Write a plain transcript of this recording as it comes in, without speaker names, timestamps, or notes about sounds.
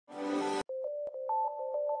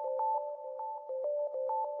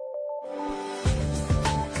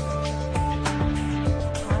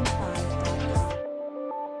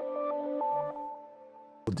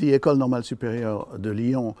The École Normale Supérieure de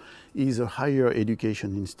Lyon is a higher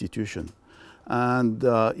education institution, and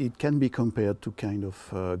it can be compared to kind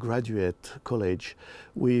of graduate college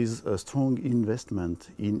with a strong investment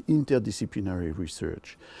in interdisciplinary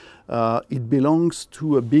research. It belongs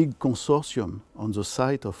to a big consortium on the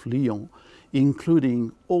site of Lyon,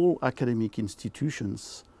 including all academic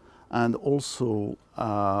institutions and also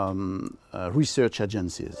research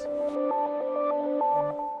agencies.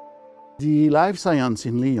 The life science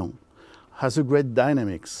in Lyon has a great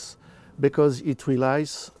dynamics because it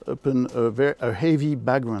relies upon a heavy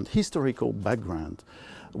background, historical background,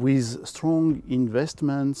 with strong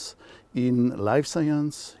investments in life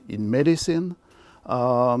science, in medicine.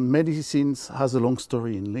 Medicine has a long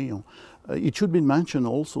story in Lyon. It should be mentioned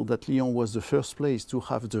also that Lyon was the first place to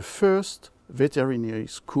have the first veterinary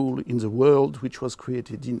school in the world, which was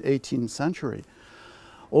created in the 18th century.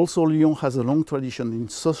 Also, Lyon has a long tradition in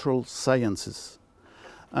social sciences.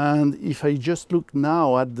 And if I just look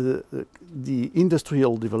now at the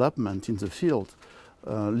industrial development in the field,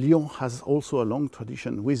 Lyon has also a long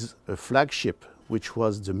tradition with a flagship, which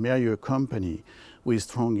was the Mérieux company, with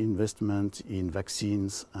strong investment in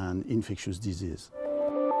vaccines and infectious disease.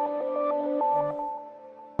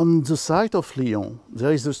 On the site of Lyon,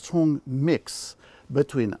 there is a strong mix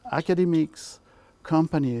between academics,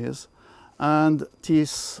 companies, and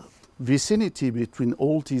this vicinity between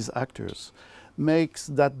all these actors makes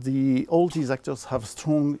that all these actors have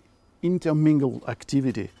strong intermingled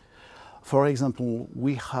activity. For example,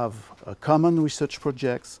 we have common research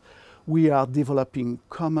projects. We are developing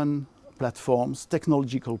common platforms,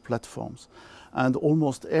 technological platforms. And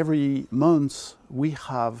almost every month we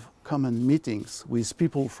have common meetings with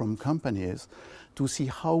people from companies to see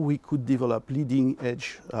how we could develop leading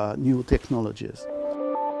edge new technologies.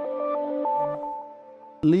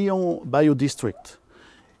 Lyon Biodistrict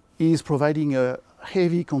is providing a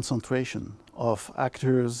heavy concentration of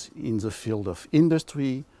actors in the field of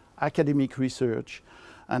industry, academic research,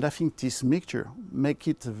 and I think this mixture makes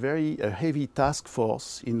it a heavy task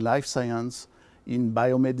force in life science, in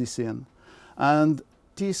biomedicine, and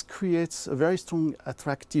this creates a very strong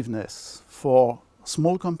attractiveness for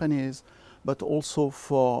small companies, but also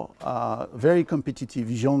for very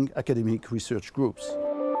competitive young academic research groups.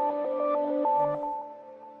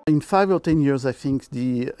 In 5 or 10 years, I think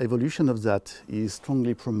the evolution of that is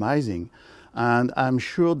strongly promising. And I'm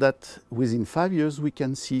sure that within 5 years, we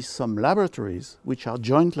can see some laboratories, which are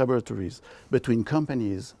joint laboratories between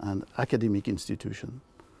companies and academic institutions.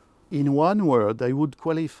 In one word, I would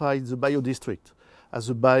qualify the Biodistrict as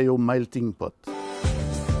a bio melting pot.